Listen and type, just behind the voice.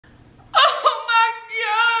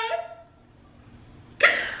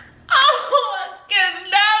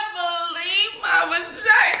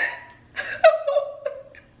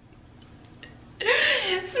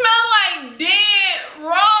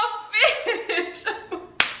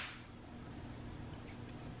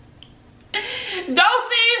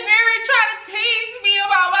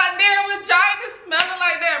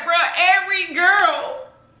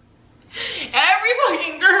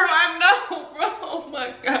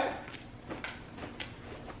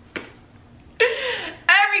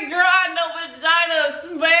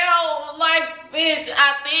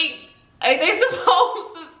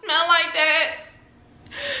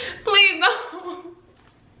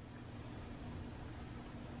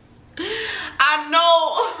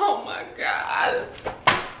God.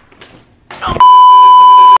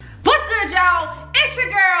 Oh. What's good, y'all? It's your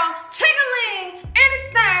girl, Chyng and this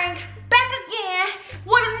thing back again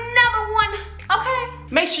with another one. Okay?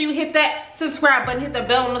 Make sure you hit that subscribe button, hit the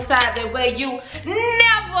bell on the side. That way you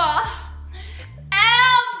never,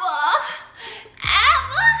 ever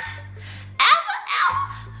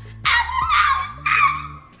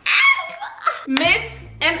miss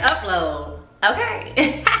an upload.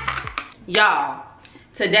 Okay? Y'all,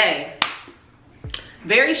 today,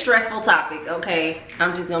 very stressful topic, okay?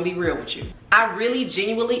 I'm just gonna be real with you. I really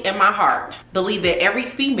genuinely in my heart believe that every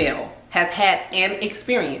female has had an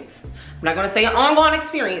experience. I'm not gonna say an ongoing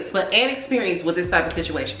experience, but an experience with this type of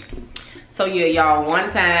situation. So yeah, y'all, one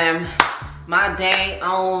time, my dang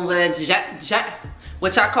on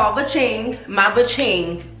which I call Chyng, my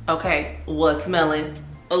Chyng, okay, was smelling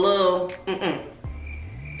a little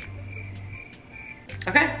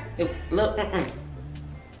okay,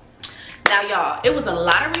 Now y'all, it was a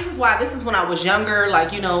lot of reasons why. This is when I was younger,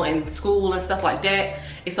 like, you know, in school and stuff like that.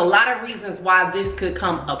 It's a lot of reasons why this could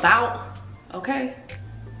come about, okay?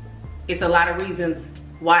 It's a lot of reasons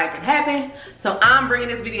why it could happen. So I'm bringing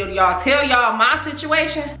this video to y'all, tell y'all my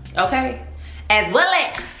situation, okay? As well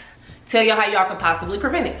as tell y'all how y'all could possibly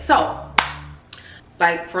prevent it. So,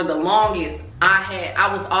 like, for the longest,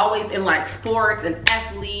 I was always in like sports and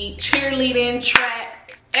athlete, cheerleading, track,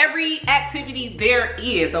 every activity there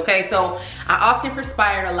is, okay? So I often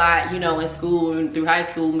perspired a lot, you know, in school and through high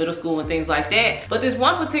school, middle school and things like that. But this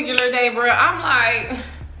one particular day, bro, I'm like,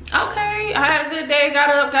 okay, I had a good day,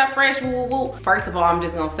 got up, got fresh, woo, woo, woo. First of all, I'm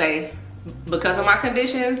just gonna say, because of my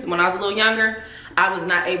conditions, when I was a little younger, I was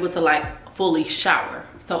not able to like fully shower.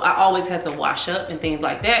 So I always had to wash up and things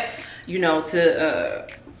like that, you know, to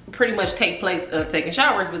pretty much take place of taking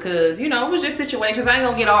showers, because, you know, it was just situations. I ain't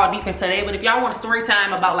gonna get all deep into that, but if y'all want a story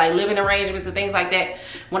time about like living arrangements and things like that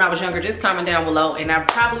when I was younger, just comment down below and I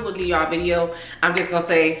probably will give y'all a video. I'm just gonna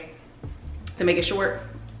say, to make it short,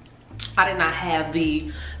 I did not have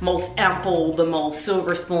the most ample, the most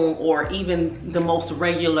silver spoon, or even the most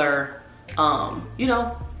regular, you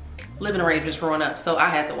know, living arrangements growing up. So I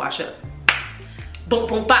had to wash up. Boom,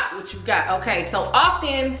 boom, bop, what you got? Okay, so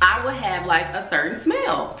often I would have like a certain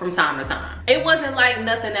smell from time to time. It wasn't like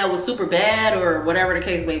nothing that was super bad or whatever the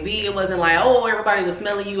case may be. It wasn't like, oh, everybody was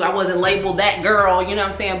smelling you. I wasn't labeled that girl, you know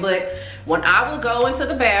what I'm saying? But when I would go into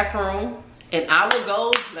the bathroom and I would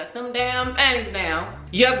go let them damn panties down,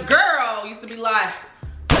 your girl used to be like,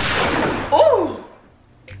 ooh.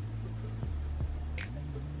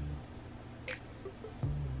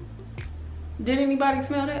 Did anybody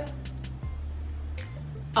smell that?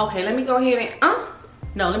 Okay, let me go ahead and,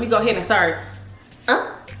 no, let me go ahead and start,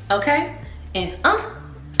 okay, and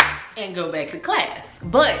go back to class.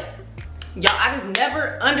 But, y'all, I just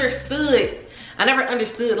never understood,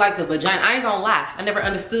 like the vagina. I ain't gonna lie, I never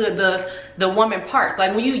understood the woman parts.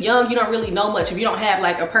 Like when you young, you don't really know much. If you don't have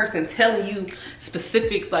like a person telling you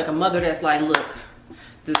specifics, like a mother that's like, look,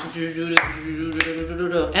 this is what you do, this is what you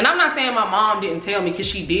do. And I'm not saying my mom didn't tell me, because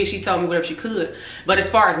she did, she told me whatever she could. But as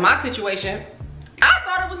far as my situation, I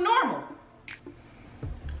thought it was normal.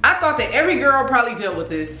 I thought that every girl probably dealt with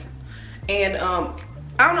this. And I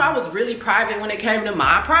don't know, I was really private when it came to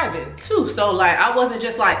my private too. So like, I wasn't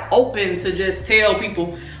just like open to just tell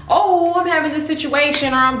people, oh, I'm having this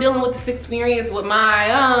situation, or I'm dealing with this experience with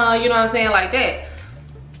my, you know what I'm saying, like that.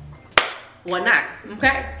 Whatnot,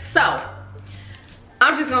 okay? So,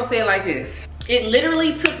 I'm just gonna say it like this. It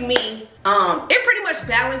literally took me, it pretty much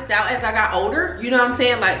balanced out as I got older, you know what I'm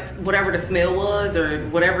saying? Like whatever the smell was, or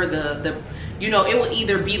whatever the you know, it would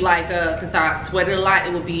either be like, since I sweated a lot,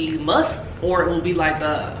 it would be musk, or it would be like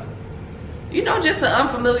you know, just an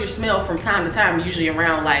unfamiliar smell from time to time, usually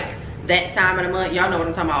around like that time of the month. Y'all know what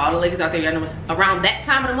I'm talking about, all the ladies out there, y'all know, around that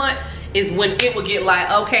time of the month is when it would get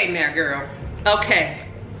like, okay now girl, okay,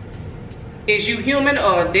 is you human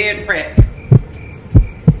or a dead rat?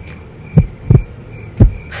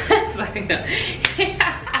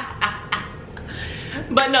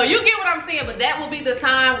 But no, you get what I'm saying. But that would be the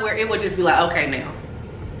time where it would just be like, okay now.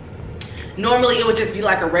 Normally it would just be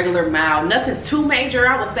like a regular mild, nothing too major.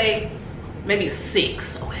 I would say maybe a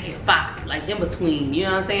 6, okay, a 5, like in between, you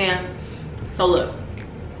know what I'm saying? So look,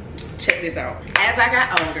 check this out. As I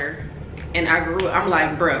got older and I grew up, I'm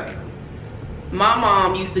like, bruh, my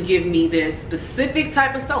mom used to give me this specific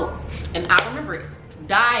type of soap, and I remember it,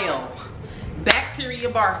 Dial bacteria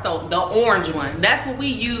bar soap, the orange one. That's what we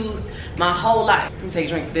used my whole life. Let me take a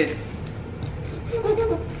drink of this.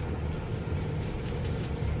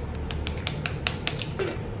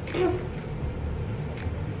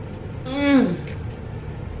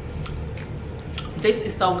 This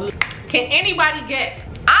is so good. Can anybody guess?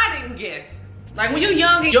 I didn't guess Like when you're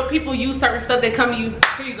young and your people use certain stuff, they come to you,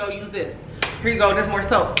 here you go, use this. Here you go, there's more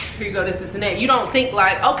soap. Here you go, this, and that. You don't think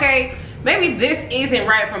like, okay, maybe this isn't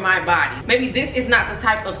right for my body. Maybe this is not the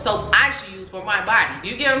type of soap I should use for my body.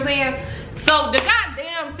 You get what I'm saying? So the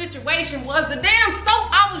goddamn situation was the damn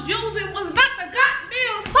soap I was using was not the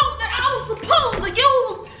goddamn soap that I was supposed to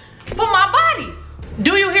use for my body.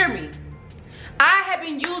 Do you hear me? I have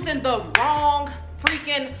been using the wrong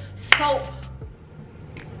freaking soap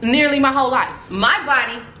nearly my whole life. My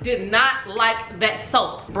body did not like that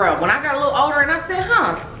soap. Bro, when I got a little older and I said,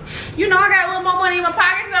 you know, I got a little more money in my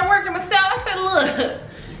pockets, I work in myself. I said, look,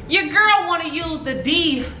 your girl wanna use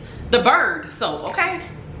the bird soap, okay?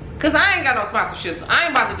 Cause I ain't got no sponsorships. I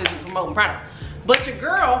ain't about to do promoting product. But your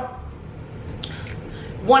girl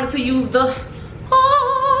wanted to use the,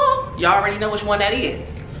 y'all already know which one that is.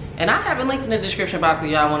 And I have it linked in the description box if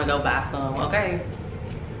y'all wanna go buy some, okay?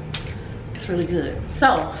 It's really good.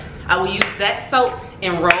 So I will use that soap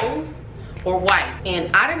in rose or white,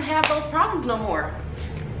 and I didn't have those problems no more.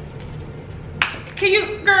 Can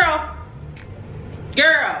you, girl,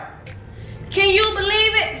 can you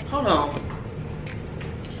believe it? Hold on.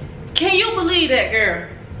 Can you believe that, girl?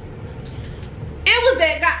 It was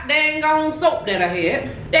that goddamn gone soap that I had.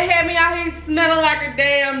 That had me out here smelling like a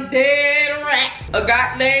damn dead rat. A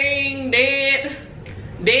goddamn dead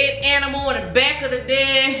animal in the back of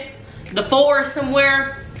the forest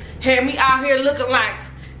somewhere. Had me out here looking like,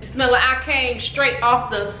 it smelled like I came straight off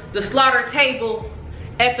the slaughter table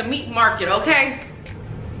at the meat market, okay?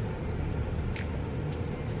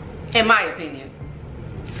 In my opinion.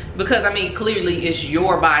 Because I mean, clearly it's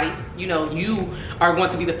your body. You know, you are going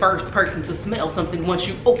to be the first person to smell something once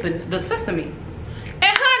you open the sesame. And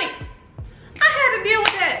honey, I had to deal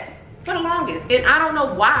with that for the longest. And I don't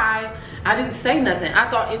know why I didn't say nothing. I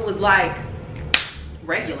thought it was like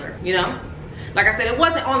regular, you know? Like I said, it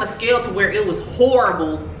wasn't on the scale to where it was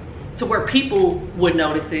horrible to where people would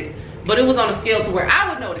notice it, but it was on a scale to where I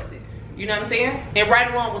would notice it. You know what I'm saying? And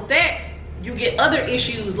right along with that, you get other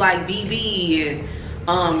issues like BB and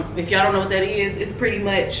if y'all don't know what that is, it's pretty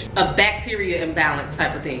much a bacteria imbalance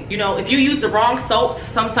type of thing. You know, if you use the wrong soaps,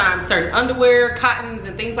 sometimes certain underwear, cottons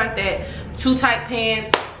and things like that, too tight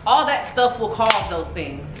pants, all that stuff will cause those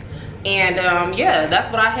things. And yeah,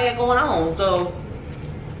 that's what I had going on. So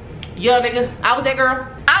yeah, nigga, I was that girl.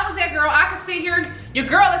 I can sit here. Your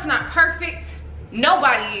girl is not perfect.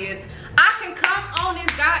 Nobody is. I can come on this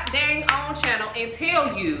goddamn own channel and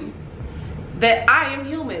tell you that I am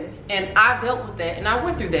human and I dealt with that and I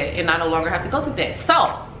went through that and I no longer have to go through that.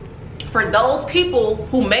 So for those people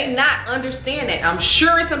who may not understand that, I'm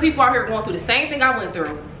sure some people out here going through the same thing I went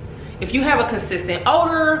through. If you have a consistent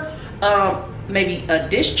odor, maybe a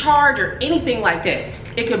discharge or anything like that,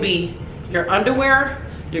 it could be your underwear,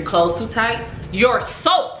 your clothes too tight, your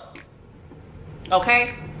soap,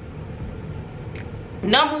 okay?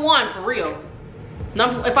 Number one, for real.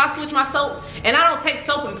 If I switch my soap, and I don't take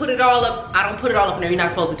soap and put it all up, I don't put it all up in there, you're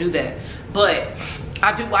not supposed to do that. But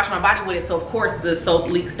I do wash my body with it, so of course the soap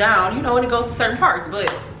leaks down, you know, and it goes to certain parts. But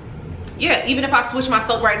yeah, even if I switch my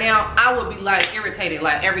soap right now, I would be like irritated,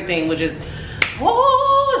 like everything would just,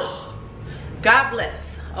 oh, God bless,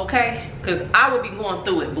 okay? Because I would be going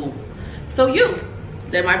through it, boo. So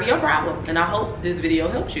that might be your problem, and I hope this video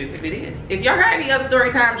helps you if it is. If y'all got any other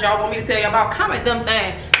story times y'all want me to tell you about, comment them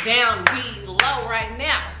things down below right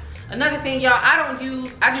now. Another thing, y'all, I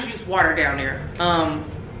just use water down there.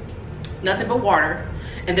 Nothing but water.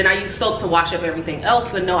 And then I use soap to wash up everything else,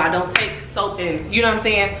 but no, I don't take soap and, you know what I'm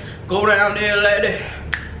saying, go down there like that.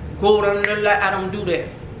 Go down there like, I don't do that.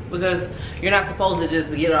 Because you're not supposed to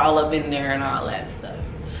just get it all up in there and all that stuff.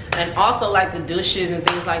 And also like the douches and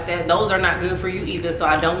things like that, those are not good for you either, so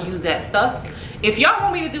I don't use that stuff. If y'all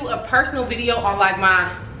want me to do a personal video on like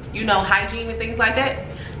my, you know, hygiene and things like that,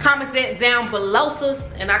 comment that down below, sis,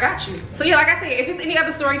 and I got you. So yeah, like I said, if it's any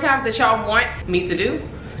other story times that y'all want me to do,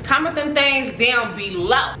 comment them things down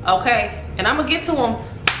below, okay? And I'm gonna get to them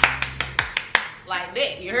like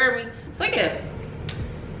that, you heard me? So yeah,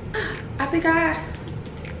 I think I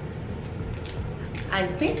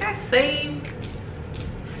saved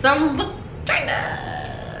some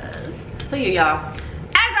vaginas. So yeah, y'all,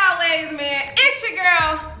 as always, man, it's your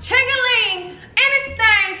girl Chyng and this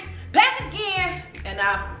thing back again. And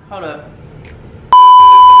now, hold up,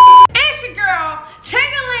 it's your girl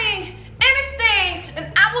Chyng and this thing,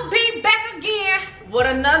 and I will be back again with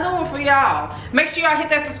another one for y'all. Make sure y'all hit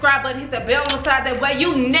that subscribe button, hit that bell on the side, that way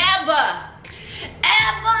you never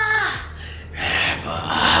ever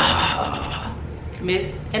miss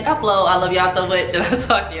an upload. I love y'all so much, and I'll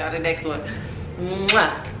talk to y'all in the next one.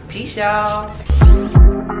 Mwah. Peace, y'all.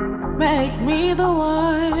 Make me the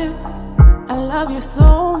one. love you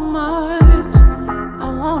so much,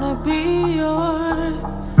 I wanna be yours.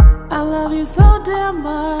 I love you so damn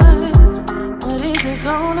much. What is it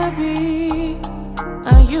gonna be?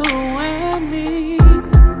 Are you and me?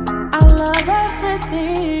 I love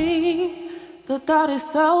everything. The thought is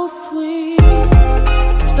so sweet.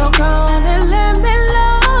 So come on and let